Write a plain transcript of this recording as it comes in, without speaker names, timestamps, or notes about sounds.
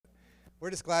We're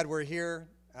just glad we're here.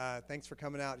 Thanks for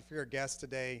coming out. If you're a guest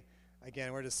today,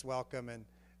 again, we're just welcoming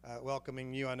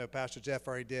you. I know Pastor Jeff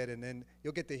already did, and then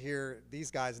you'll get to hear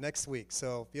these guys next week.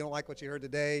 So if you don't like what you heard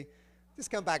today, just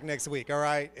come back next week, all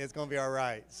right? It's going to be all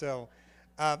right. So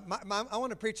I want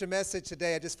to preach a message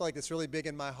today. I just feel like it's really big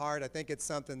in my heart. I think it's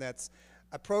something that's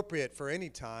appropriate for any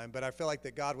time, but I feel like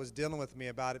that God was dealing with me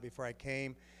about it before I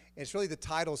came. And it's really, the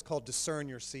title is called Discern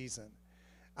Your Season.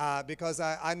 Because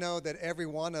I know that every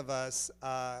one of us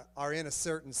are in a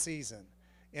certain season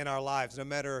in our lives. No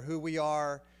matter who we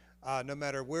are, no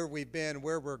matter where we've been,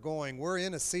 where we're going, we're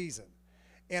in a season.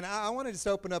 And I want to just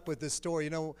open up with this story.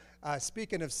 You know,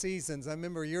 speaking of seasons, I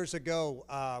remember years ago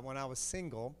when I was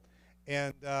single,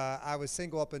 and I was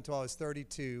single up until I was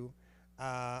 32.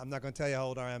 I'm not going to tell you how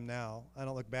old I am now. I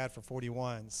don't look bad for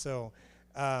 41. So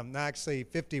actually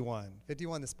 51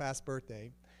 this past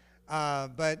birthday.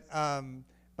 But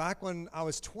back when I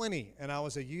was 20 and I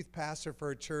was a youth pastor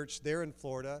for a church there in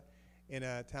Florida in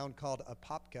a town called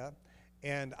Apopka,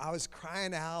 and I was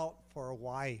crying out for a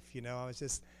wife. You know,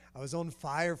 I was on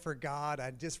fire for God.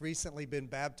 I'd just recently been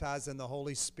baptized in the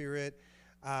Holy Spirit.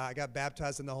 I got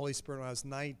baptized in the Holy Spirit when I was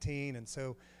 19, and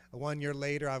so 1 year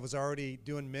later I was already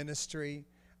doing ministry.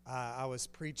 I was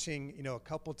preaching, you know, a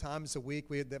couple times a week.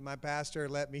 My pastor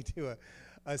let me do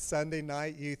a Sunday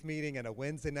night youth meeting and a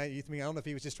Wednesday night youth meeting. I don't know if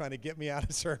he was just trying to get me out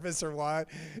of service or what.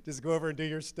 Just go over and do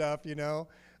your stuff, you know.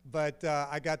 But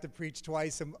I got to preach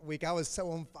twice a week. I was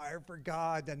so on fire for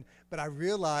God. But I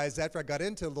realized after I got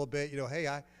into it a little bit, you know, hey,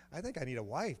 I think I need a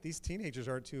wife. These teenagers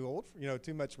aren't too old,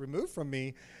 too much removed from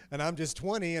me. And I'm just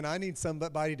 20, and I need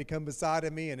somebody to come beside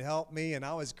of me and help me. And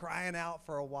I was crying out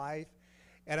for a wife.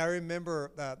 And I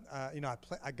remember,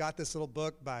 I got this little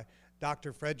book by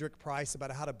Dr. Frederick Price about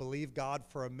how to believe God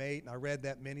for a mate, and I read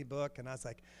that mini book, and I was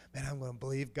like, man, I'm going to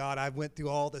believe God. I went through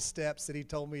all the steps that he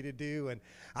told me to do, and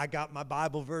I got my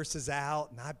Bible verses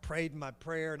out, and I prayed my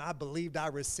prayer, and I believed I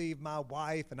received my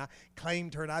wife, and I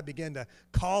claimed her, and I began to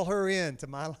call her into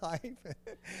my life.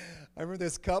 I remember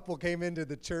this couple came into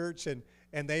the church, and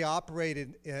they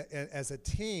operated as a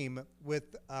team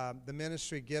with the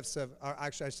ministry gifts of, or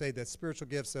actually I say the spiritual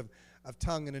gifts of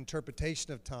tongue and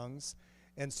interpretation of tongues.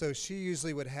 And so she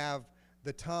usually would have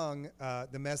the tongue,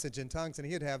 the message in tongues, and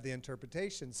he'd have the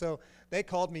interpretation. So they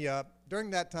called me up. During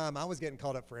that time, I was getting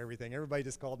called up for everything. Everybody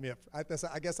just called me up. I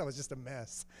guess I was just a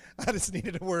mess. I just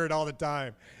needed a word all the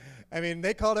time. I mean,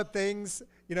 they called up things,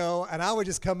 and I would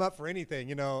just come up for anything.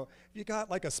 If you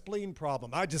got like a spleen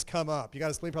problem, I'd just come up. You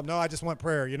got a spleen problem? No, I just want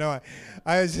prayer.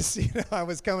 I was just, I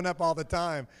was coming up all the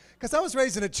time. Because I was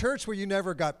raised in a church where you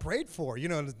never got prayed for,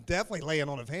 definitely laying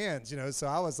on of hands, So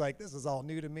I was like, this is all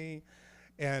new to me.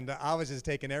 And I was just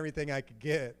taking everything I could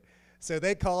get. So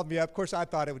they called me up. Of course, I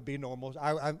thought it would be normal.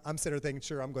 I'm sitting there thinking,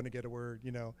 sure, I'm going to get a word,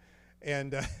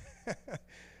 And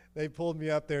they pulled me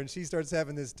up there, and she starts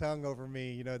having this tongue over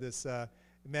me, this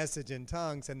message in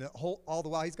tongues. And all the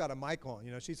while, he's got a mic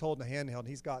on. She's holding a handheld, and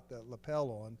he's got the lapel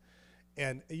on.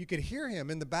 And you could hear him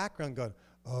in the background going,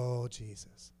 oh,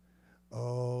 Jesus.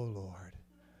 Oh, Lord.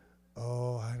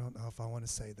 Oh, I don't know if I want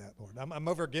to say that, Lord. I'm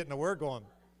over getting a word going.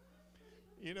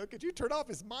 Could you turn off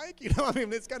his mic?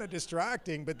 It's kind of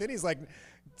distracting. But then he's like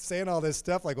saying all this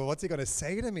stuff like, well, what's he going to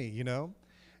say to me, And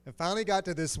finally got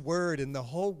to this word, and the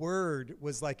whole word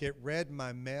was like it read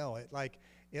my mail.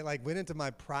 It went into my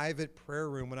private prayer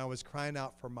room when I was crying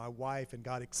out for my wife, and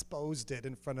God exposed it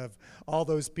in front of all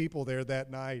those people there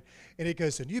that night. And he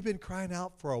goes, and you've been crying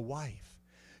out for a wife.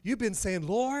 You've been saying,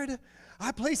 Lord,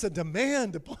 I place a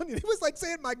demand upon you. He was like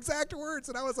saying my exact words,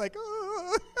 and I was like,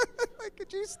 oh,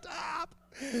 could you stop?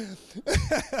 Can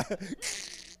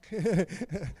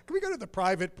we go to the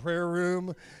private prayer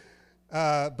room?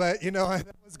 But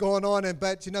that was going on,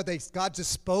 God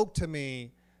just spoke to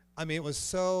me. It was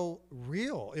so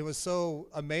real. It was so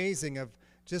amazing of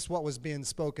just what was being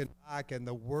spoken back and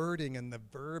the wording and the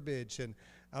verbiage. And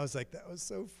I was like, that was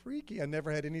so freaky. I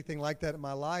never had anything like that in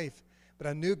my life. But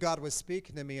I knew God was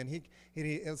speaking to me, and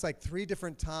it was like 3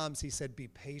 different times he said, be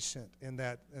patient in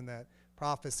that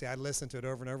prophecy. I listened to it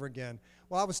over and over again.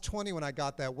 Well, I was 20 when I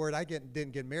got that word. I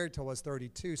didn't get married till I was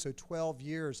 32, so 12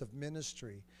 years of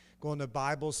ministry, going to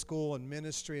Bible school and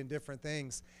ministry and different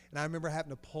things. And I remember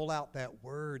having to pull out that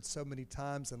word so many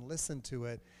times and listen to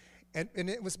it. And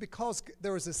it was because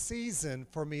there was a season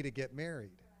for me to get married.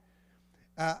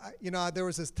 There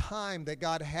was this time that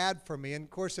God had for me. And, of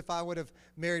course, if I would have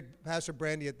married Pastor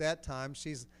Brandy at that time,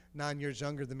 she's 9 years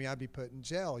younger than me, I'd be put in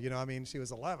jail. She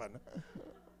was 11.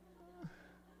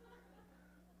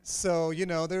 So,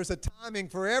 there's a timing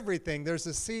for everything. There's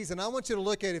a season. I want you to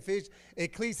look at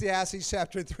Ecclesiastes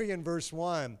chapter 3 and verse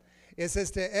 1. It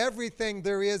says, to everything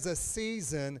there is a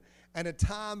season and a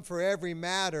time for every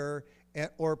matter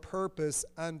or purpose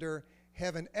under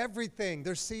heaven. Everything.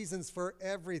 There's seasons for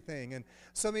everything. And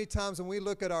so many times when we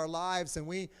look at our lives and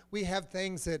we have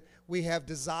things that we have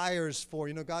desires for,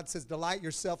 you know, God says, delight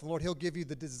yourself in the Lord. He'll give you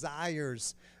the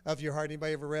desires of your heart.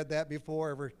 Anybody ever read that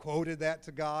before? Ever quoted that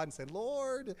to God and said,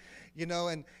 Lord, you know,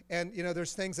 and you know,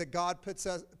 there's things that God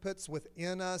puts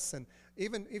within us, and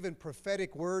even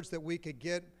prophetic words that we could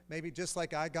get, maybe just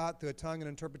like I got through a tongue and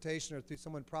interpretation or through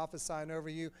someone prophesying over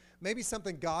you. Maybe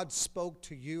something God spoke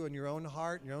to you in your own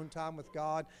heart, in your own time with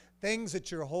God, things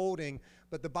that you're holding.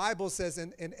 But the Bible says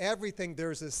in everything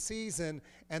there's a season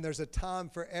and there's a time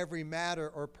for every matter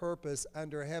or purpose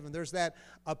under heaven. There's that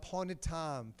appointed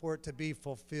time for it to be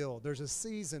fulfilled. There's a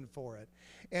season for it.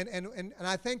 And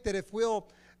I think that if we'll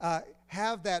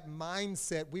have that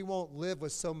mindset, we won't live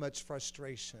with so much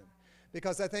frustration.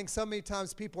 Because I think so many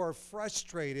times people are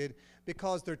frustrated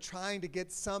because they're trying to get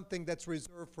something that's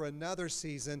reserved for another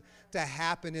season to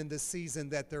happen in the season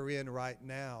that they're in right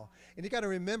now. And you got to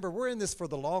remember, we're in this for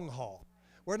the long haul.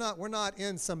 We're not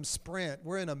in some sprint.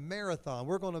 We're in a marathon.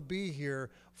 We're going to be here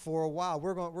for a while.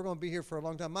 We're going to be here for a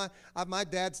long time. My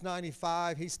dad's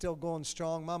 95. He's still going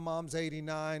strong. My mom's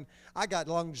 89. I got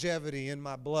longevity in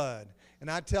my blood.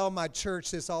 And I tell my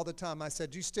church this all the time. I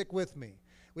said, you stick with me.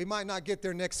 We might not get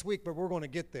there next week, but we're going to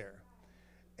get there.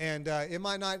 And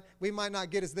we might not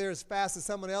get us there as fast as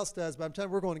someone else does, but I'm telling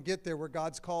you, we're going to get there where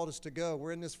God's called us to go.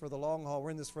 We're in this for the long haul.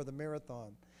 We're in this for the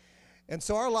marathon. And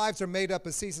so our lives are made up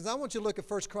of seasons. I want you to look at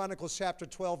 1 Chronicles chapter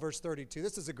 12, verse 32.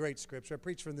 This is a great scripture. I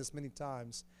preached from this many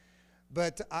times.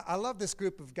 But I love this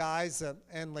group of guys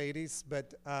and ladies.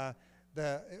 But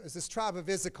it was this tribe of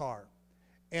Issachar.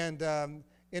 And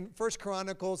in 1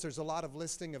 Chronicles, there's a lot of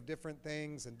listing of different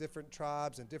things and different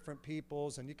tribes and different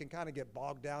peoples, and you can kind of get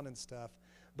bogged down in stuff.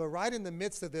 But right in the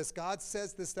midst of this, God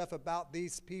says this stuff about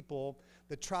these people,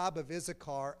 the tribe of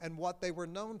Issachar, and what they were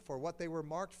known for, what they were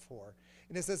marked for.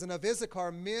 And it says, and of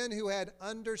Issachar, men who had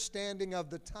understanding of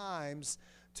the times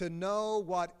to know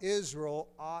what Israel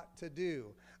ought to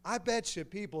do. I bet you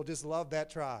people just love that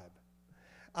tribe.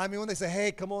 I mean, when they say,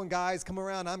 hey, come on, guys, come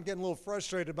around. I'm getting a little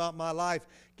frustrated about my life.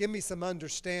 Give me some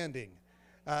understanding.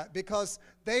 Because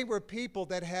they were people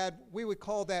that had, we would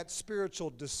call that spiritual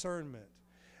discernment.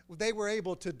 They were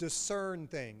able to discern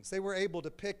things. They were able to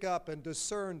pick up and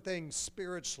discern things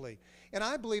spiritually. And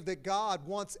I believe that God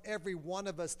wants every one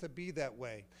of us to be that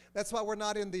way. That's why we're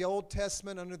not in the Old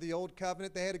Testament under the Old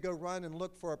Covenant. They had to go run and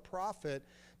look for a prophet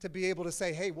to be able to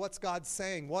say, hey, what's God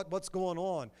saying? What's going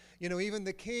on? You know, even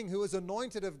the king who is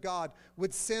anointed of God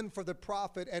would send for the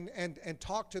prophet and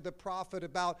talk to the prophet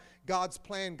about God's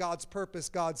plan, God's purpose,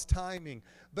 God's timing.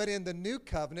 But in the new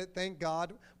covenant, thank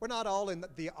God, we're not all in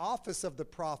the office of the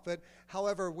prophet.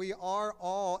 However, we are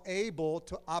all able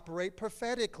to operate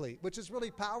prophetically, which is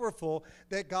really powerful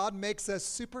that God makes us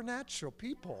supernatural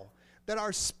people. That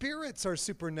our spirits are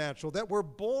supernatural, that we're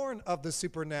born of the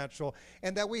supernatural,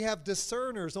 and that we have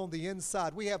discerners on the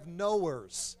inside. We have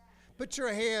knowers. Put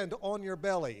your hand on your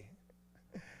belly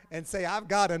and say, I've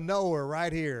got a knower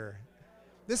right here.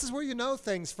 This is where you know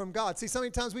things from God. See, so many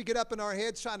times we get up in our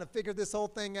heads trying to figure this whole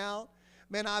thing out.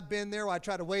 Man, I've been there where I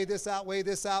try to weigh this out, weigh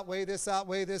this out, weigh this out,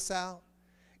 weigh this out.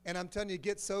 And I'm telling you, you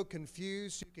get so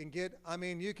confused.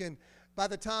 By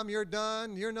the time you're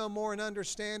done, you're no more in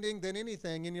understanding than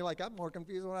anything. And you're like, I'm more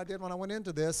confused than what I did when I went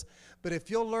into this. But if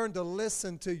you'll learn to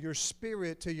listen to your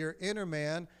spirit, to your inner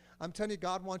man, I'm telling you,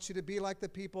 God wants you to be like the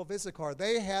people of Issachar.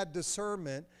 They had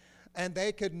discernment, and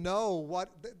they could know what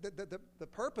the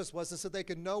purpose was, so they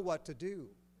could know what to do.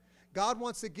 God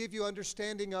wants to give you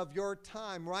understanding of your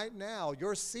time right now,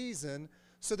 your season,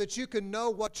 so that you can know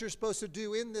what you're supposed to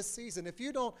do in this season. If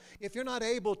you're not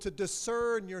able to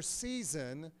discern your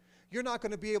season, you're not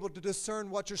going to be able to discern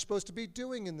what you're supposed to be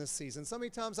doing in this season. So many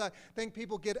times I think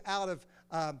people get out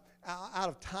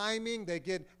of timing, they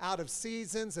get out of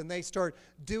seasons, and they start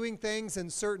doing things in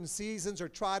certain seasons, or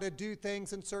try to do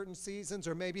things in certain seasons,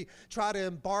 or maybe try to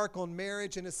embark on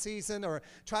marriage in a season, or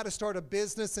try to start a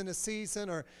business in a season,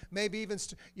 or maybe even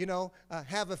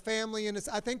have a family in a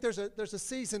season. I think there's a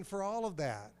season for all of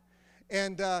that.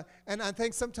 And I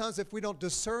think sometimes if we don't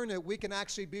discern it, we can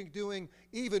actually be doing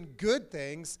even good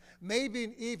things,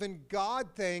 maybe even God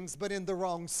things, but in the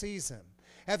wrong season.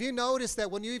 Have you noticed that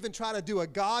when you even try to do a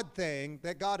God thing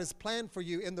that God has planned for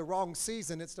you in the wrong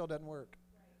season, it still doesn't work?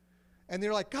 And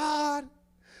you're like, God,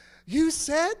 you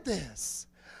said this.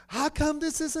 How come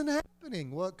this isn't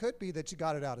happening? Well, it could be that you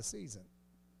got it out of season.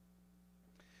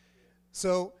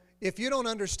 So if you don't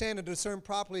understand and discern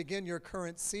properly, again, your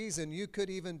current season, you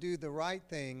could even do the right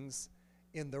things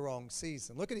in the wrong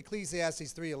season. Look at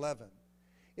Ecclesiastes 3:11.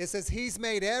 It says, He's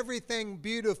made everything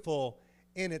beautiful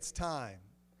in its time.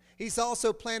 He's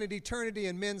also planted eternity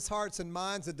in men's hearts and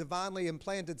minds, a divinely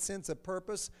implanted sense of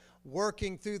purpose,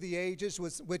 working through the ages,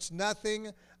 which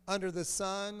nothing under the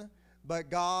sun but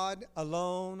God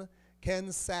alone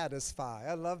can satisfy.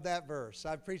 I love that verse.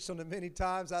 I've preached on it many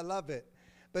times. I love it.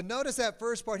 But notice that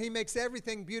first part, He makes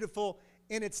everything beautiful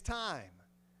in its time.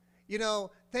 You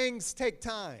know, things take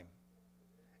time,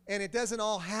 and it doesn't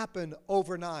all happen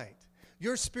overnight.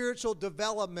 Your spiritual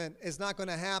development is not going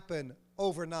to happen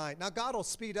overnight. Now, God will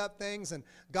speed up things, and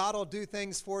God will do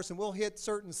things for us, and we'll hit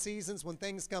certain seasons when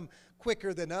things come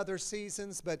quicker than other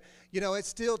seasons. But, you know, it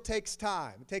still takes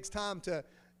time. It takes time to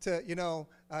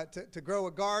grow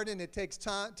a garden. It takes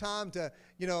time to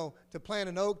plant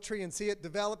an oak tree and see it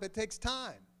develop. It takes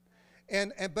time.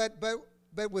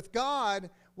 But with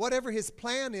God, whatever His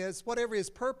plan is, whatever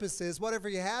His purpose is, whatever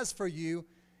He has for you,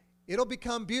 it'll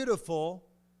become beautiful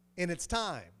in its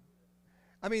time.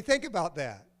 I mean, think about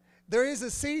that. There is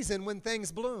a season when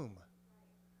things bloom.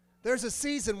 There's a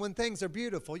season when things are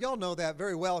beautiful. Y'all know that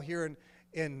very well here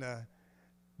in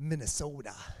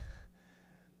Minnesota.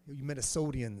 You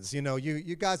Minnesotians, you know,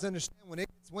 you guys understand when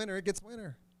it gets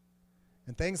winter.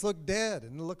 And things look dead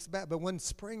and it looks bad. But when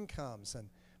spring comes and,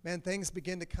 man, things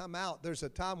begin to come out, there's a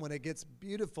time when it gets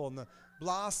beautiful and the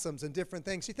blossoms and different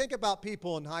things. You think about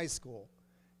people in high school.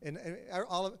 And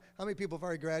how many people have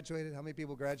already graduated? How many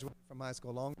people graduated from high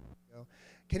school long ago?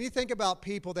 Can you think about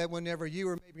people that whenever you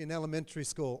were maybe in elementary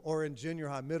school or in junior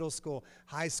high, middle school,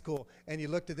 high school, and you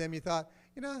looked at them, you thought,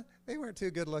 you know, they weren't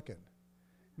too good looking.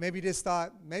 Maybe you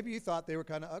thought they were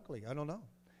kind of ugly. I don't know.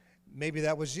 Maybe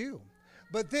that was you.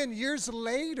 But then years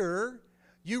later,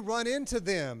 you run into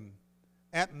them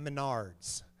at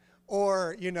Menards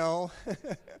or, you know,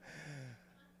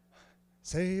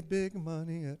 save big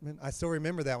money at Menards. I still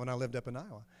remember that when I lived up in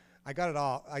Iowa. I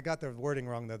got the wording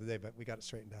wrong the other day, but we got it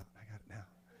straightened out. I got it now.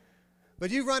 But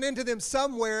you run into them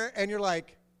somewhere and you're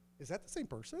like, is that the same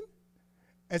person?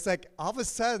 It's like all of a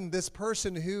sudden this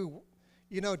person who,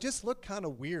 you know, just looked kind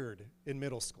of weird in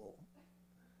middle school,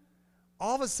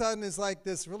 all of a sudden is like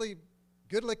this really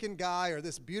good-looking guy or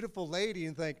this beautiful lady,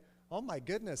 and think, oh my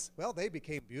goodness, well, they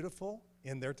became beautiful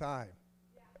in their time.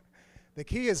 Yeah. The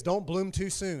key is don't bloom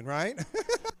too soon, right?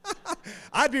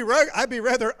 I'd be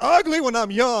rather ugly when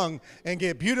I'm young and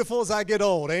get beautiful as I get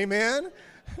old. Amen?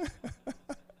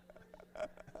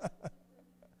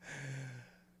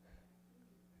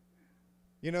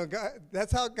 You know, God,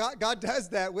 that's how God does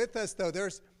that with us, though.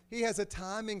 He has a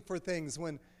timing for things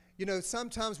when, you know,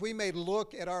 sometimes we may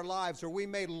look at our lives, or we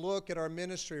may look at our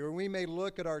ministry, or we may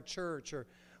look at our church, or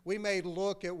we may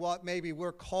look at what maybe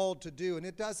we're called to do, and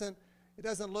it doesn't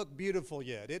look beautiful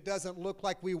yet. It doesn't look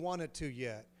like we want it to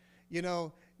yet. You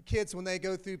know, kids, when they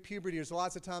go through puberty, there's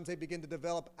lots of times they begin to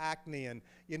develop acne, and,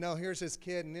 you know, here's this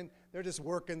kid, and then they're just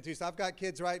working through. So I've got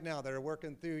kids right now that are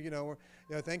working through, you know,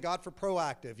 thank God for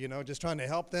Proactive, you know, just trying to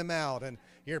help them out. And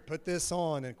here, put this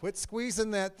on, and quit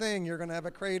squeezing that thing. You're going to have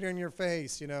a crater in your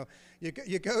face, you know.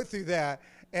 You go through that,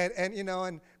 and you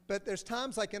know, but there's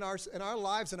times like in our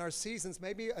lives, in our seasons,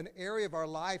 maybe an area of our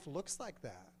life looks like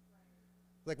that.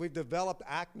 Like we've developed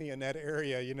acne in that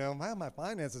area, you know. My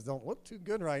finances don't look too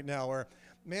good right now, or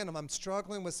man, I'm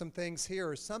struggling with some things here,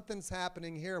 or something's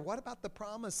happening here. What about the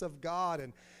promise of God?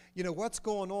 And, you know, what's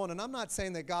going on? And I'm not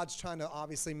saying that God's trying to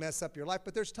obviously mess up your life,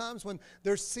 but there's times when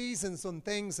there's seasons on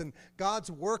things, and God's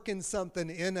working something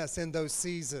in us in those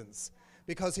seasons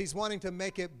because He's wanting to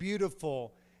make it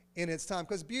beautiful in its time,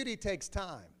 because beauty takes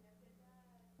time.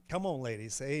 Come on,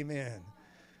 ladies, say amen.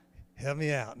 Help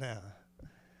me out now.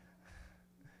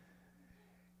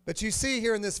 But you see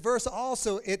here in this verse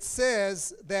also, it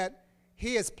says that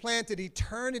He has planted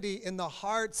eternity in the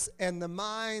hearts and the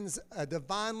minds, a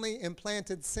divinely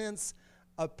implanted sense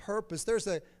of purpose. There's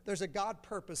a God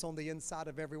purpose on the inside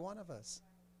of every one of us.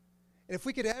 And if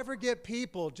we could ever get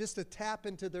people just to tap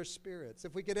into their spirits,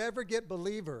 if we could ever get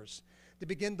believers to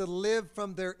begin to live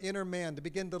from their inner man, to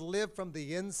begin to live from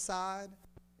the inside,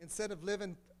 instead of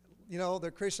living, you know,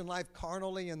 their Christian life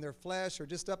carnally in their flesh or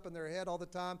just up in their head all the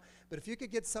time. But if you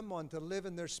could get someone to live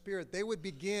in their spirit, they would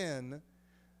begin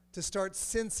to start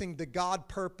sensing the God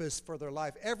purpose for their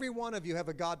life. Every one of you have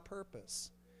a God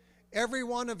purpose. Every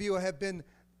one of you have been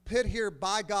put here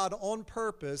by God on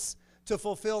purpose to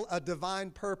fulfill a divine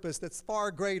purpose that's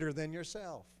far greater than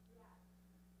yourself.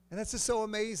 And that's just so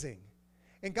amazing.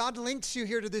 And God links you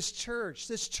here to this church.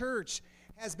 This church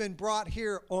has been brought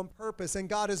here on purpose, and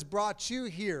God has brought you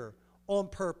here on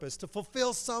purpose to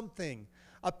fulfill something,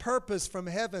 a purpose from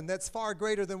heaven that's far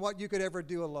greater than what you could ever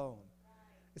do alone.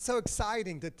 It's so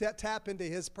exciting to tap into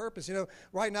his purpose. You know,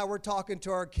 right now we're talking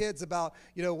to our kids about,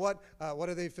 you know, what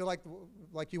do they feel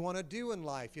like you want to do in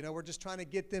life? You know, we're just trying to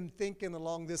get them thinking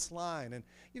along this line. And,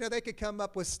 you know, they could come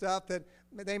up with stuff that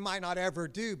they might not ever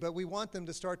do, but we want them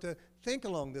to start to think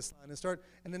along this line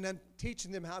and then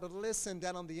teaching them how to listen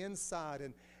down on the inside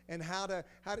and how to,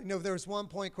 you know, there was one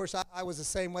point, of course, I was the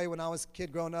same way when I was a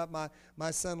kid growing up.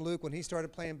 My son Luke, when he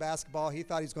started playing basketball, he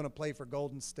thought he was going to play for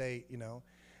Golden State, you know.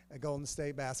 Golden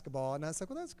State basketball. And I was like,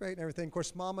 well, that's great and everything. Of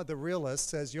course, Mama, the realist,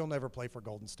 says you'll never play for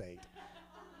Golden State.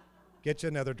 Get you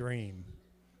another dream.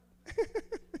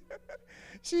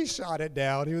 She shot it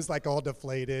down. He was like all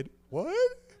deflated. What?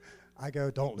 I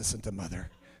go, don't listen to Mother.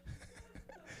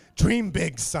 Dream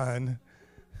big, son.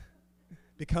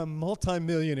 Become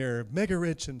multimillionaire, mega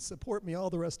rich, and support me all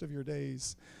the rest of your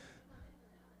days.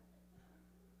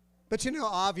 But you know,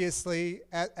 obviously,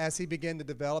 as he began to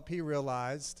develop, he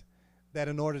realized that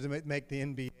in order to make the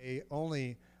NBA,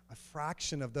 only a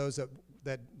fraction of those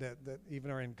that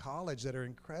even are in college that are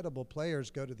incredible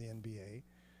players go to the NBA.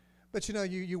 But you know,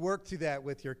 you work through that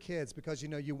with your kids because you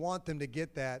know you want them to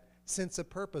get that sense of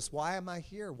purpose. Why am I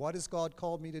here? What has God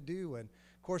called me to do? And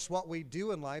of course, what we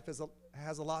do in life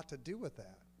has a lot to do with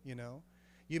that. You know,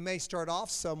 you may start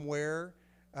off somewhere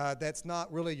that's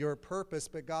not really your purpose,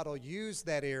 but God will use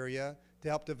that area to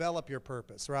help develop your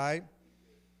purpose, right?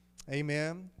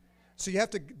 Amen. So you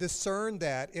have to discern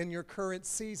that in your current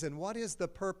season. What is the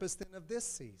purpose then of this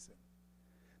season?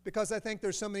 Because I think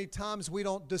there's so many times we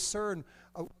don't discern,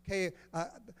 okay,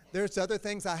 there's other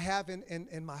things I have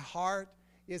in my heart.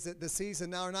 Is it the season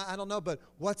now or not? I don't know, but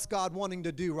what's God wanting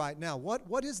to do right now?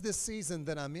 What is this season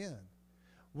that I'm in?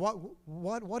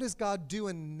 What is God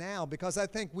doing now? Because I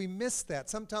think we miss that.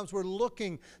 Sometimes we're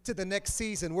looking to the next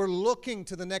season. We're looking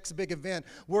to the next big event.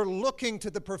 We're looking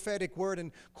to the prophetic word. And,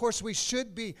 of course, we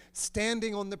should be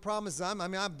standing on the promises. I'm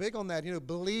big on that. You know,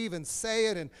 believe and say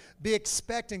it and be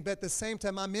expecting. But at the same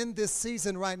time, I'm in this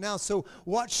season right now. So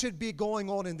what should be going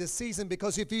on in this season?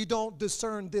 Because if you don't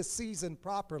discern this season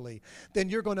properly, then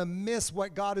you're going to miss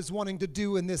what God is wanting to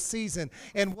do in this season.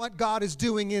 And what God is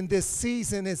doing in this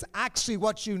season is actually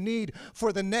what you need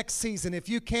for the next season. If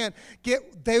you can't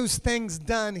get those things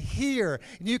done here,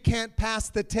 and you can't pass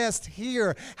the test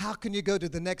here, how can you go to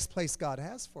the next place God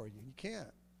has for you? You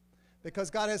can't. Because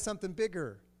God has something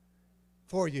bigger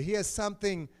for you. He has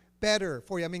something better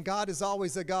for you. I mean, God is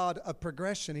always a God of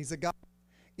progression. He's a God of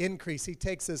increase. He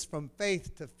takes us from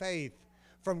faith to faith,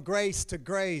 from grace to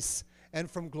grace, and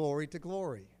from glory to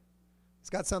glory. He's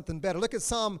got something better. Look at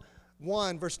Psalm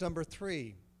 1, verse number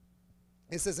 3.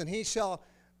 It says, and he shall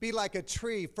be like a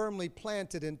tree firmly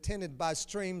planted and tended by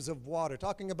streams of water.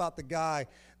 Talking about the guy,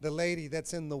 the lady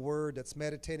that's in the Word, that's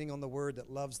meditating on the Word, that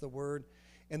loves the Word.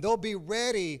 And they'll be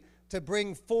ready to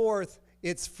bring forth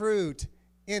its fruit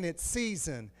in its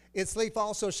season. Its leaf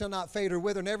also shall not fade or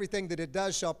wither, and everything that it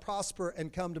does shall prosper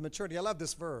and come to maturity. I love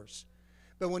this verse.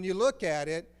 But when you look at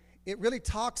it, it really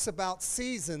talks about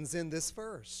seasons in this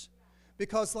verse.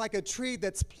 Because like a tree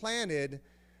that's planted,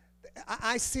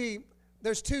 I see...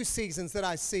 There's two seasons that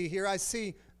I see here. I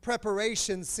see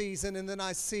preparation season, and then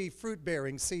I see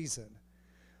fruit-bearing season.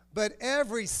 But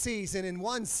every season, in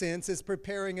one sense, is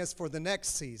preparing us for the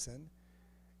next season.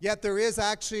 Yet there is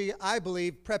actually, I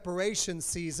believe, preparation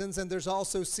seasons, and there's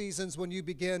also seasons when you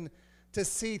begin to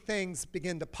see things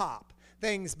begin to pop.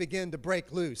 Things begin to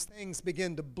break loose. Things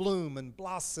begin to bloom and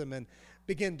blossom and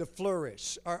begin to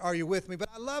flourish. Are you with me? But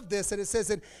I love this, that it says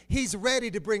that he's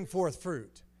ready to bring forth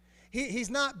fruit. He's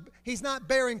not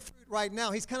bearing fruit right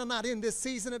now. He's kind of not in this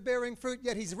season of bearing fruit,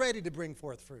 yet he's ready to bring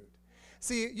forth fruit.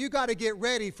 See, you got to get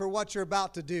ready for what you're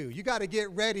about to do. You got to get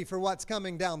ready for what's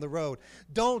coming down the road.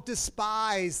 Don't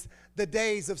despise the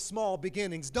days of small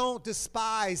beginnings. Don't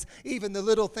despise even the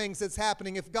little things that's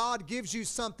happening. If God gives you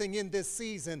something in this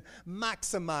season,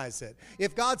 maximize it.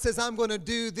 If God says, I'm going to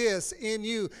do this in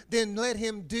you, then let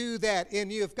him do that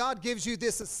in you. If God gives you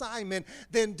this assignment,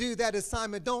 then do that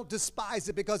assignment. Don't despise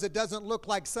it because it doesn't look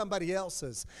like somebody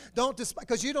else's. Don't despise,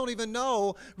 because you don't even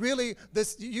know really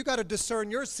this. You got to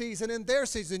discern your season and their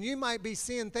season. You might be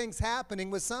seeing things happening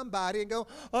with somebody and go,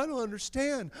 I don't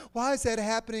understand. Why is that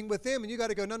happening with them? And you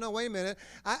got to go, no, wait a minute.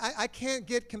 I can't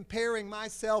get comparing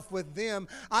myself with them.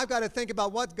 I've got to think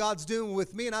about what God's doing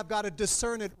with me, and I've got to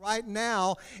discern it right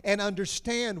now and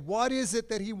understand what is it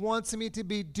that he wants me to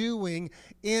be doing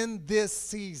in this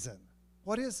season.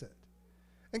 What is it?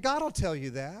 And God will tell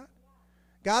you that.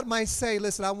 God might say,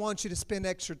 listen, I want you to spend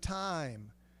extra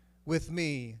time with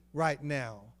me right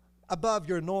now, above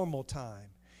your normal time.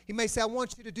 He may say, I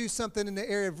want you to do something in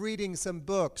the area of reading some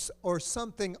books or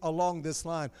something along this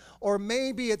line. Or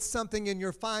maybe it's something in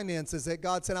your finances that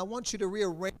God said, I want you to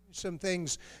rearrange some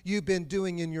things you've been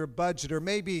doing in your budget, or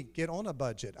maybe get on a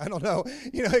budget. I don't know.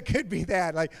 It could be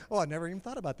that. Like, oh, I never even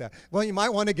thought about that. Well, you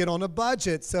might want to get on a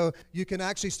budget so you can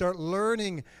actually start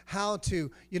learning how to,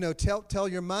 tell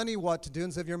your money what to do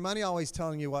instead of your money always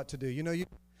telling you what to do.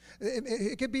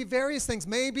 It could be various things.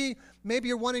 Maybe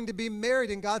you're wanting to be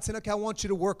married and God said, okay, I want you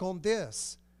to work on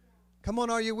this. Come on,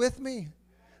 are you with me?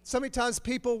 So many times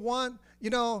people want,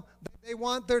 they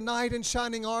want their knight in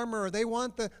shining armor. They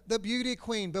want the beauty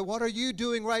queen. But what are you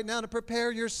doing right now to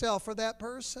prepare yourself for that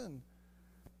person?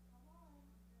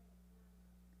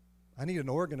 I need an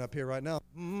organ up here right now.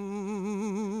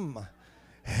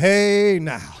 Hey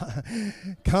now,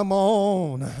 come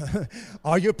on.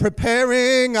 Are you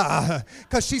preparing?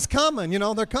 Because she's coming,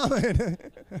 they're coming.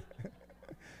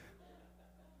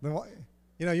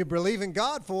 You believe in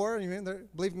God for her, they're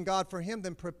believing God for him,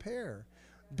 then prepare.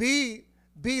 Be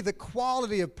the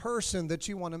quality of person that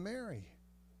you want to marry.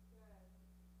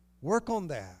 Work on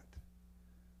that.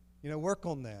 Work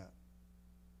on that.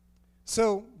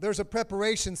 So there's a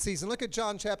preparation season. Look at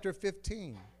John chapter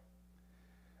 15.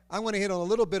 I want to hit on a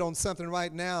little bit on something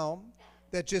right now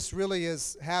that just really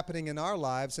is happening in our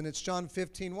lives, and it's John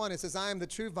 15:1. It says, I am the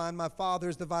true vine, my Father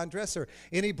is the vine dresser.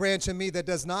 Any branch in me that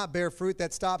does not bear fruit,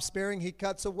 that stops bearing, he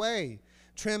cuts away,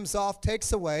 trims off,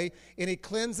 takes away, and he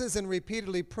cleanses and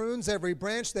repeatedly prunes every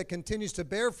branch that continues to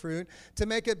bear fruit to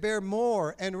make it bear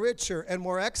more and richer and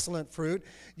more excellent fruit.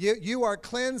 You are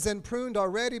cleansed and pruned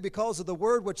already because of the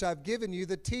word which I've given you,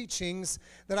 the teachings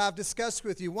that I've discussed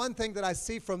with you. One thing that I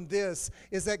see from this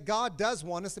is that God does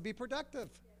want us to be productive.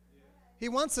 He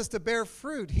wants us to bear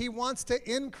fruit. He wants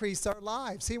to increase our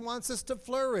lives. He wants us to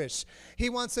flourish.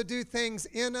 He wants to do things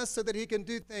in us so that he can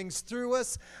do things through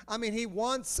us. He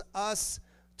wants us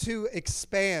to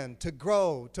expand, to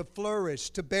grow, to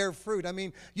flourish, to bear fruit.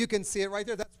 You can see it right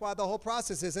there. That's why the whole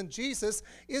process is. And Jesus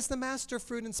is the master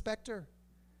fruit inspector.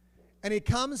 And he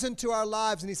comes into our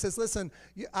lives and he says, listen,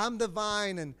 I'm the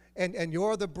vine and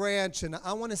you're the branch, and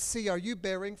I want to see, are you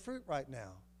bearing fruit right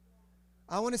now?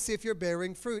 I want to see if you're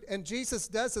bearing fruit. And Jesus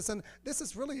does this, and this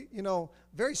is really,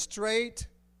 very straight,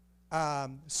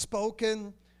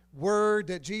 spoken word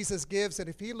that Jesus gives, that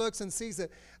if he looks and sees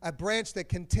a branch that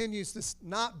continues to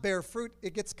not bear fruit,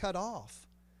 it gets cut off.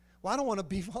 Well, I don't want to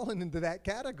be falling into that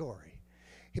category.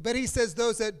 But he says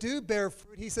those that do bear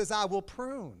fruit, he says, I will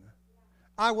prune.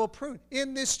 I will prune.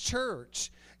 In this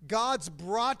church, God's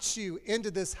brought you into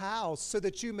this house so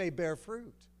that you may bear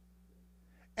fruit.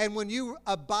 And when you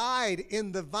abide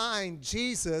in the vine,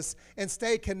 Jesus, and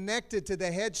stay connected to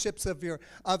the headships of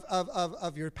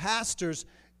your pastors,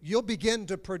 you'll begin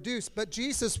to produce. But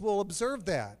Jesus will observe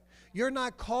that. You're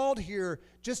not called here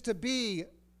just to be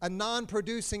a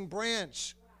non-producing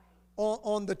branch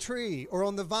on the tree or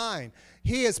on the vine.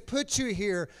 He has put you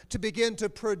here to begin to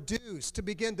produce, to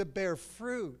begin to bear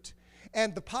fruit.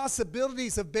 And the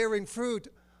possibilities of bearing fruit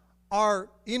are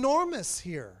enormous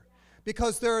here,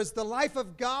 because there is the life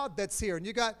of God that's here. And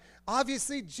you got,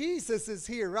 obviously, Jesus is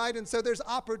here, right? And so there's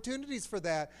opportunities for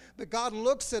that. But God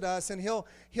looks at us and he'll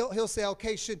say,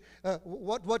 okay,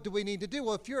 what do we need to do?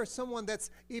 Well, if you're someone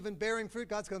that's even bearing fruit,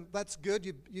 God's going, that's good.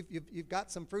 You've got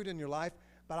some fruit in your life,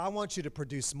 but I want you to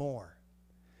produce more.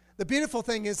 The beautiful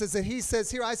thing is that he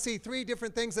says here, I see three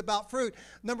different things about fruit.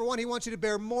 Number one, he wants you to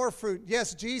bear more fruit.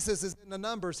 Yes, Jesus is in the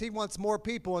numbers. He wants more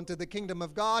people into the kingdom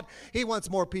of God. He wants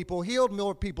more people healed,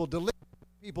 more people delivered,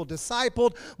 people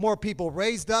discipled, more people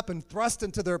raised up and thrust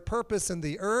into their purpose in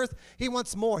the earth. He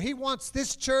wants more. He wants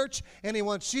this church, and he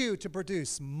wants you to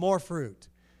produce more fruit.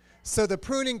 So the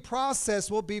pruning process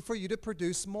will be for you to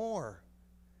produce more.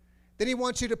 Then he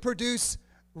wants you to produce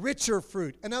richer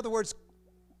fruit. In other words,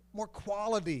 more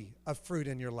quality of fruit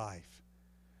in your life.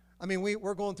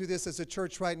 We're going through this as a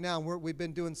church right now. We've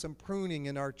been doing some pruning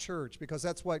in our church, because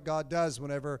that's what God does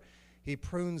whenever he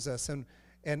prunes us.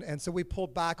 And so we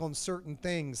pulled back on certain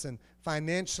things, and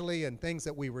financially, and things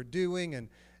that we were doing, and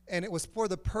it was for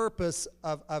the purpose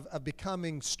of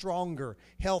becoming stronger,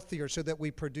 healthier, so that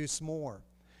we produce more.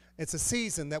 It's a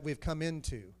season that we've come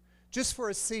into. Just for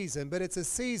a season, but it's a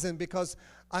season because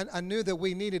I knew that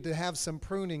we needed to have some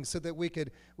pruning so that we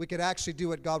could actually do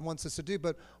what God wants us to do.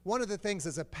 But one of the things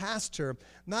as a pastor,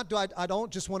 I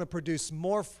don't just want to produce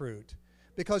more fruit,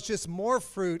 because just more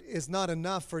fruit is not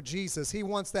enough for Jesus. He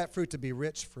wants that fruit to be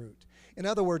rich fruit. In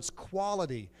other words,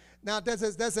 quality. Now, it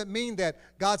doesn't mean that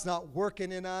God's not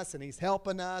working in us and he's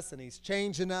helping us and he's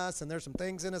changing us and there's some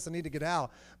things in us that need to get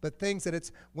out. But things that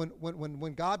it's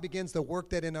when God begins to work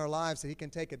that in our lives, that he can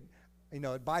take it,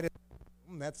 bite it,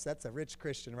 That's a rich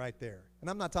Christian right there. And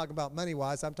I'm not talking about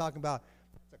money-wise. I'm talking about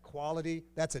that's a quality,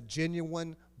 that's a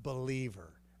genuine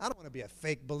believer. I don't want to be a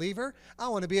fake believer. I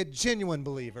want to be a genuine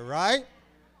believer, right?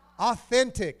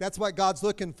 Authentic. That's what God's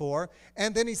looking for.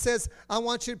 And then he says, I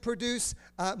want you to produce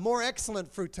more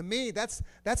excellent fruit. To me, that's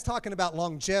talking about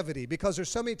longevity, because there's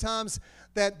so many times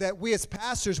that we as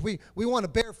pastors, we want to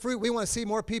bear fruit. We want to see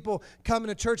more people coming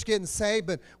to church getting saved,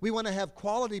 but we want to have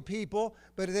quality people.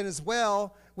 But then as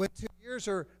well, when 2 years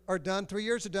are done, 3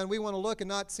 years are done, we want to look and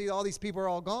not see all these people are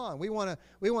all gone. We want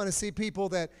to see people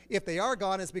that if they are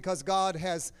gone, it's because God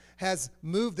has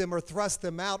moved them or thrust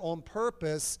them out on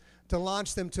purpose to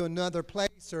launch them to another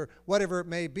place or whatever it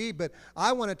may be. But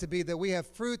I want it to be that we have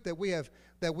fruit that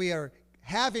we are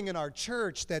having in our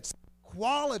church that's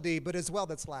quality, but as well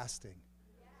that's lasting.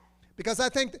 Because I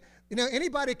think,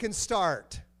 anybody can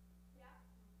start.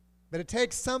 But it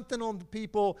takes something on the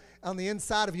people on the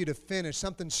inside of you to finish,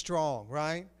 something strong,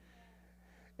 right?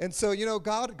 And so,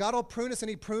 God will prune us, and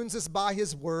he prunes us by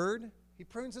his word. He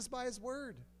prunes us by his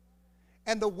word.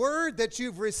 And the word that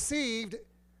you've received,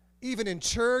 even in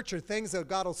church or things that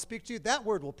God will speak to you, that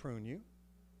word will prune you.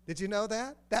 Did you know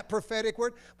that? That prophetic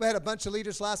word. We had a bunch of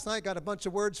leaders last night, got a bunch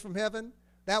of words from heaven.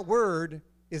 That word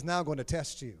is now going to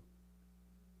test you.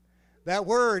 That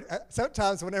word,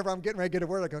 sometimes whenever I'm getting ready to get a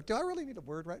word, I go, do I really need a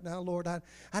word right now, Lord? I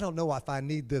don't know if I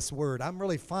need this word. I'm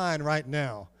really fine right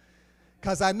now.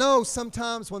 Because I know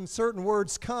sometimes when certain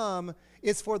words come,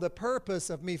 it's for the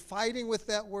purpose of me fighting with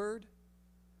that word,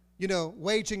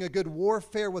 waging a good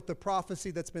warfare with the prophecy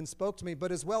that's been spoke to me,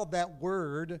 but as well that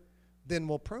word then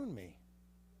will prune me.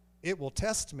 It will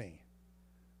test me.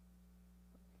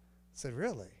 I said,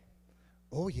 really?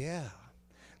 Oh, yeah.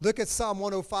 Look at Psalm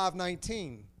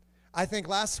 105:19. I think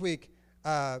last week,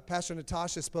 Pastor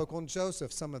Natasha spoke on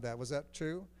Joseph, some of that. Was that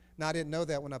true? Now, I didn't know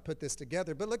that when I put this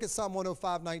together. But look at Psalm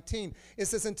 105:19. It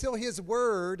says, until his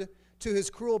word to his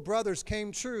cruel brothers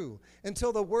came true,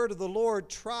 until the word of the Lord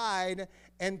tried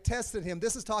and tested him.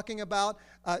 This is talking about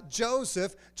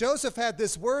Joseph. Joseph had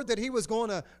this word that he was going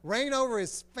to reign over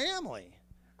his family.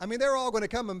 I mean, they're all going to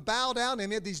come and bow down to him.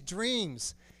 He had these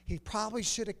dreams. He probably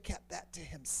should have kept that to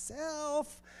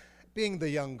himself, being the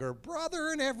younger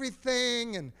brother and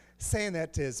everything, and saying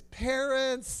that to his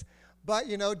parents. But,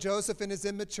 Joseph in his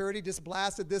immaturity just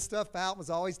blasted this stuff out,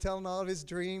 was always telling all of his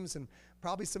dreams, and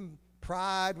probably some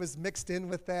pride was mixed in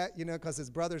with that, because his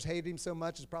brothers hated him so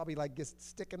much. It's probably like just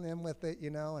sticking them with it,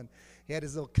 and he had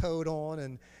his little coat on,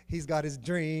 and he's got his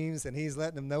dreams, and he's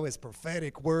letting them know his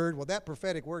prophetic word. Well, that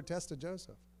prophetic word tested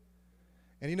Joseph.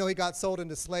 And he got sold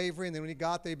into slavery, and then when he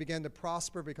got there, he began to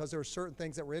prosper because there were certain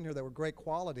things that were in here that were great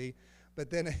quality.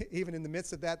 But then even in the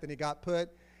midst of that, then he got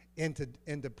put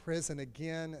into prison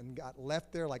again and got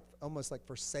left there almost like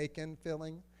forsaken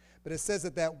feeling. But it says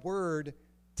that word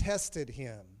tested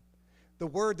him. The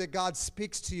word that God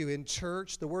speaks to you in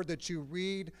church, the word that you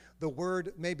read, the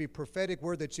word, maybe prophetic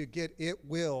word that you get, it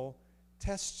will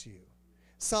test you.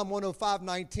 Psalm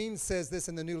 105:19 says this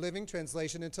in the New Living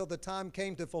Translation, until the time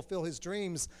came to fulfill his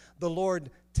dreams, the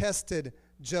Lord tested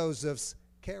Joseph's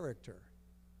character.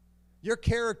 Your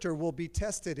character will be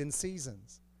tested in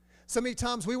seasons. So many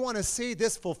times we want to see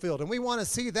this fulfilled and we want to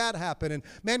see that happen. And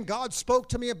man, God spoke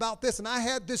to me about this and I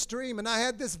had this dream and I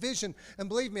had this vision. And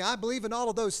believe me, I believe in all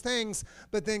of those things.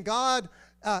 But then God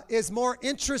is more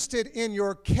interested in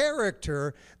your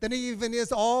character than he even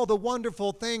is all the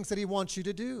wonderful things that he wants you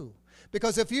to do.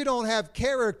 Because if you don't have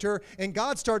character and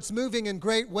God starts moving in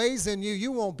great ways in you,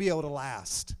 you won't be able to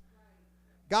last.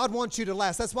 God wants you to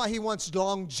last. That's why he wants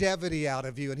longevity out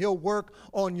of you, and he'll work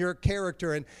on your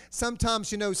character. And sometimes,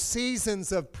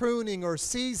 seasons of pruning or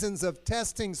seasons of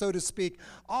testing, so to speak,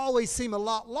 always seem a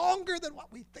lot longer than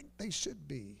what we think they should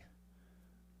be.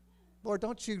 Lord,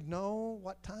 don't you know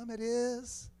what time it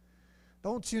is?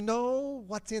 Don't you know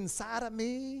what's inside of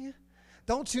me?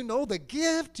 Don't you know the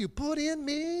gift you put in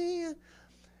me?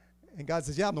 And God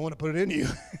says, yeah, I'm the one that put it in you.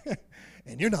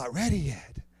 And you're not ready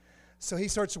yet. So he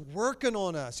starts working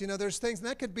on us. There's things, and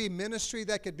that could be ministry,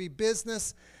 that could be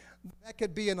business, that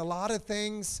could be in a lot of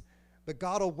things, but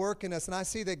God will work in us. And I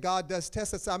see that God does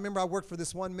test us. I remember I worked for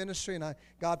this one ministry, and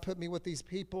God put me with these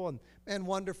people, and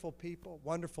wonderful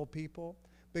people.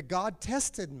 But God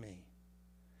tested me.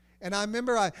 And I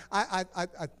remember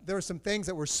there were some things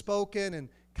that were spoken and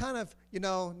kind of,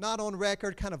 not on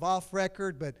record, kind of off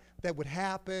record, but that would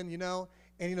happen,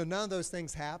 and, none of those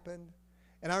things happened.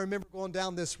 And I remember going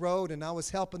down this road, and I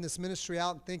was helping this ministry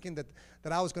out and thinking that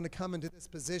I was going to come into this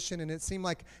position, and it seemed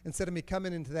like instead of me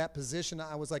coming into that position,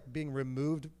 I was like being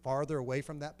removed farther away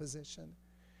from that position.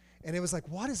 And it was like,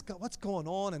 what's going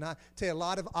on? And I tell you, a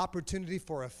lot of opportunity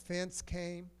for offense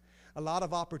came. A lot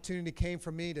of opportunity came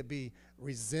for me to be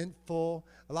resentful.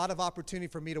 A lot of opportunity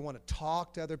for me to want to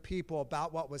talk to other people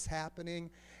about what was happening.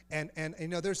 And you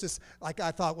know, there's this, like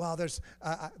I thought, well, there's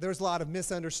a lot of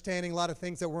misunderstanding, a lot of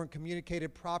things that weren't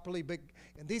communicated properly.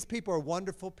 And these people are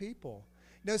wonderful people.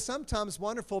 You know, sometimes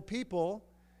wonderful people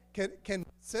can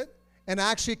sit and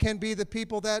actually can be the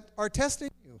people that are testing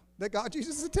you, that God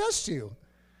uses to test you.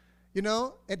 You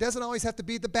know, it doesn't always have to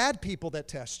be the bad people that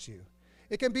test you.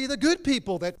 It can be the good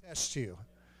people that test you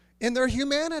in their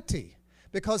humanity,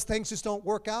 because things just don't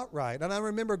work out right. And I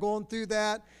remember going through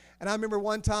that, and I remember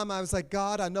one time I was like,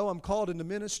 God, I know I'm called into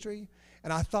ministry,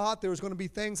 and I thought there was going to be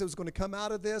things that was going to come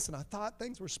out of this, and I thought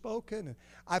things were spoken, and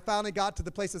I finally got to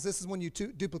the place that this is when you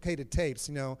duplicated tapes,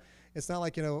 you know. It's not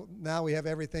like, you know, now we have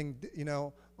everything, you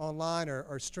know, online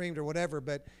or streamed or whatever,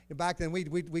 but back then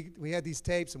we had these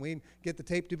tapes, and we'd get the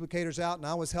tape duplicators out, and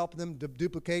I was helping them to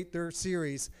duplicate their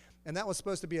series, and that was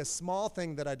supposed to be a small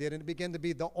thing that I did, and it began to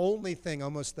be the only thing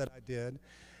almost that I did.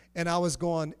 And I was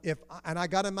going, and I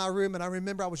got in my room, and I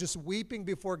remember I was just weeping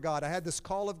before God. I had this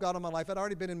call of God on my life. I'd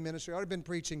already been in ministry, I'd already been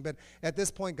preaching, but at this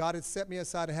point, God had set me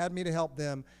aside and had me to help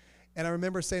them. And I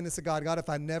remember saying this to God, God, if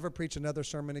I never preach another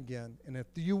sermon again, and if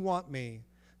you want me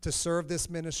to serve this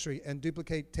ministry and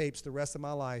duplicate tapes the rest of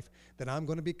my life, then I'm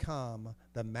going to become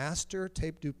the master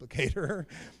tape duplicator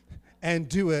and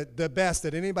do it the best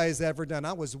that anybody's ever done.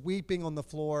 I was weeping on the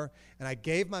floor, and I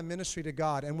gave my ministry to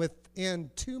God, and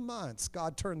within 2 months,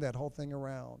 God turned that whole thing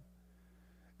around.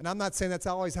 And I'm not saying that's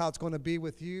always how it's going to be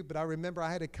with you, but I remember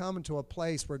I had to come into a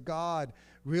place where God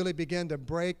really began to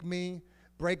break me,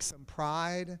 break some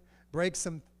pride, break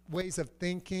some ways of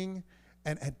thinking,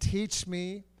 and teach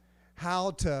me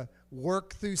how to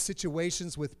work through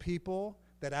situations with people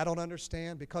that I don't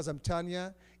understand. Because I'm telling you,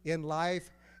 in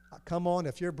life, come on,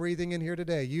 if you're breathing in here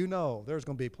today, you know there's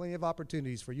going to be plenty of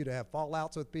opportunities for you to have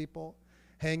fallouts with people,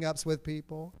 hang-ups with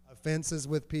people, offenses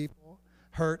with people,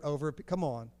 hurt over, come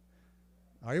on.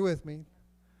 Are you with me?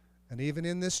 And even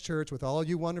in this church, with all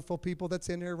you wonderful people that's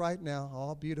in here right now,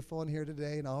 all beautiful in here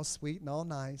today and all sweet and all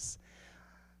nice,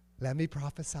 let me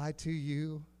prophesy to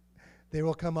you, there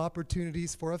will come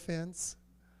opportunities for offense,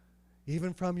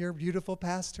 even from your beautiful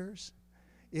pastors.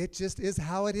 It just is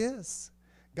how it is.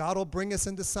 God will bring us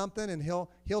into something, and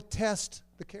he'll test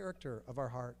the character of our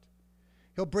heart.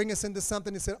 He'll bring us into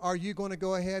something and say, are you going to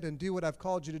go ahead and do what I've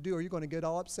called you to do? Or are you going to get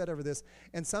all upset over this?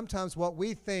 And sometimes what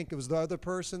we think it was the other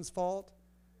person's fault,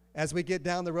 as we get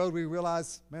down the road, we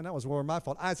realize, man, that was more my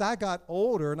fault. As I got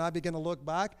older and I began to look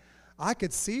back, I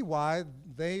could see why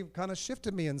they kind of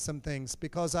shifted me in some things,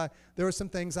 because there were some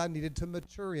things I needed to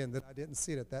mature in that I didn't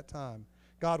see it at that time.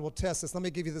 God will test us. Let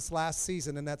me give you this last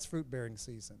season, and that's fruit-bearing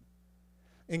season.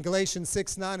 In Galatians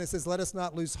 6:9, it says, let us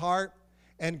not lose heart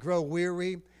and grow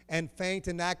weary and faint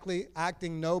in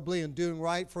acting nobly and doing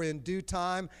right, for in due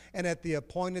time and at the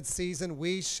appointed season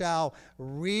we shall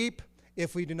reap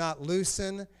if we do not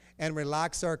loosen and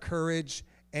relax our courage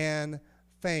and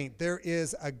faint. There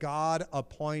is a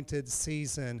God-appointed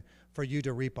season for you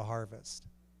to reap a harvest.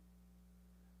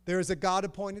 There is a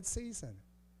God-appointed season.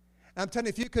 I'm telling you,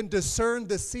 if you can discern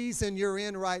the season you're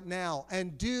in right now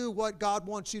and do what God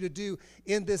wants you to do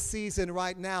in this season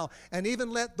right now, and even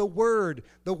let the word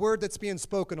that's being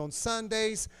spoken on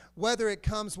Sundays, whether it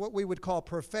comes what we would call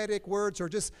prophetic words or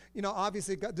just, you know,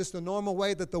 obviously just the normal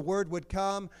way that the word would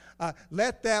come,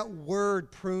 let that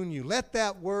word prune you. Let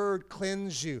that word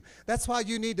cleanse you. That's why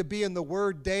you need to be in the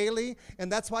word daily, and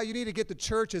that's why you need to get to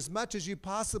church as much as you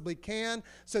possibly can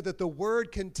so that the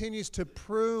word continues to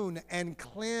prune and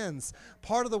cleanse.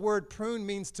 Part of the word prune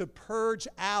means to purge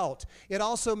out. It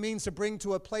also means to bring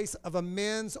to a place of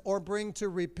amends or bring to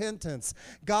repentance.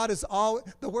 The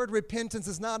word repentance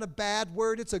is not a bad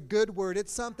word. It's a good word.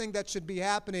 It's something that should be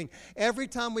happening. Every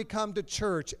time we come to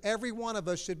church, every one of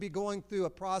us should be going through a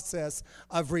process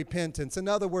of repentance. In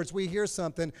other words, we hear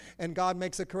something and God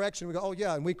makes a correction. We go, oh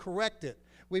yeah, and we correct it.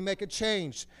 We make a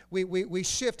change. We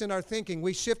shift in our thinking.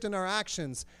 We shift in our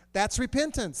actions. That's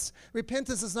repentance.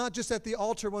 Repentance is not just at the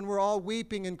altar when we're all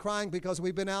weeping and crying because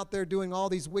we've been out there doing all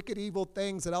these wicked, evil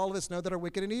things that all of us know that are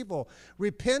wicked and evil.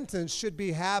 Repentance should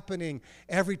be happening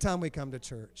every time we come to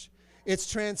church.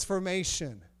 It's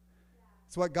transformation.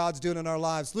 It's what God's doing in our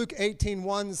lives. Luke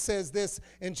 18:1 says this,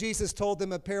 and Jesus told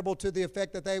them a parable to the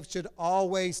effect that they should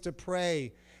always to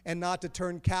pray and not to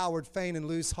turn coward, faint, and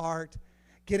lose heart.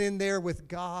 Get in there with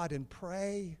God and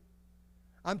pray.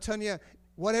 I'm telling you,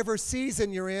 whatever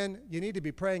season you're in, you need to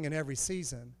be praying in every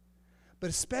season.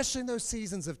 But especially in those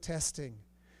seasons of testing,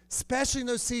 especially in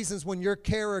those seasons when your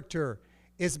character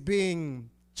is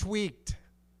being tweaked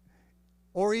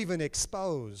or even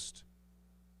exposed,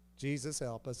 Jesus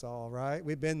help us all, right?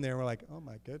 We've been there. We're like, oh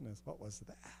my goodness, what was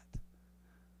that?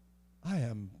 I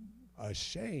am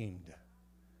ashamed.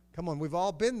 Come on, we've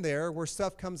all been there where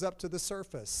stuff comes up to the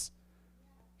surface.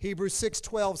 Hebrews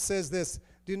 6:12 says this,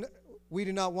 we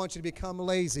do not want you to become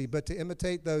lazy, but to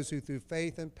imitate those who through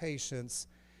faith and patience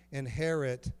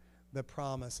inherit the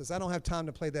promises. I don't have time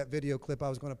to play that video clip I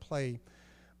was going to play,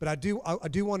 but I do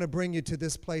want to bring you to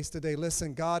this place today.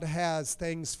 Listen, God has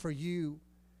things for you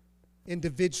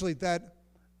individually that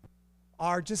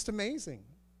are just amazing.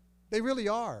 They really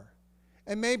are.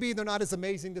 And maybe they're not as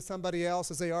amazing to somebody else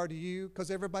as they are to you,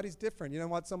 because everybody's different. You know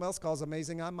what someone else calls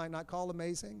amazing, I might not call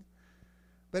amazing.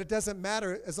 But it doesn't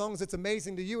matter as long as it's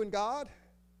amazing to you and God.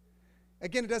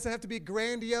 Again, it doesn't have to be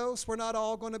grandiose. We're not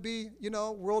all going to be,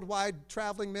 worldwide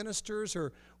traveling ministers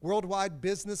or worldwide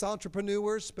business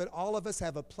entrepreneurs, but all of us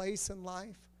have a place in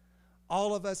life.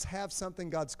 All of us have something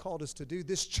God's called us to do.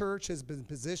 This church has been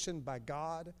positioned by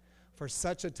God for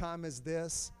such a time as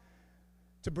this,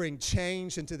 to bring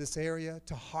change into this area,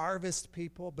 to harvest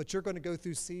people. But you're going to go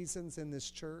through seasons in this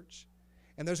church.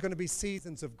 And there's going to be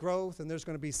seasons of growth, and there's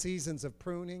going to be seasons of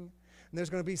pruning. And there's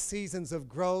going to be seasons of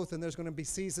growth, and there's going to be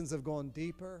seasons of going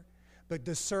deeper. But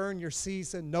discern your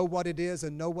season, know what it is,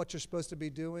 and know what you're supposed to be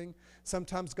doing.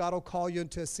 Sometimes God will call you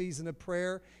into a season of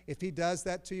prayer. If He does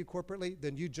that to you corporately,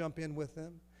 then you jump in with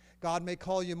Him. God may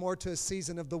call you more to a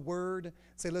season of the Word.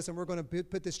 Say, listen, we're going to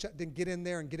put this, then get in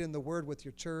there and get in the Word with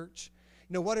your church.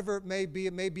 Whatever it may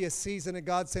be a season of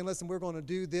God saying, listen, we're going to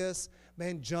do this.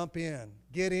 Man, jump in.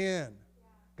 Get in.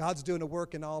 God's doing a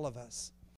work in all of us.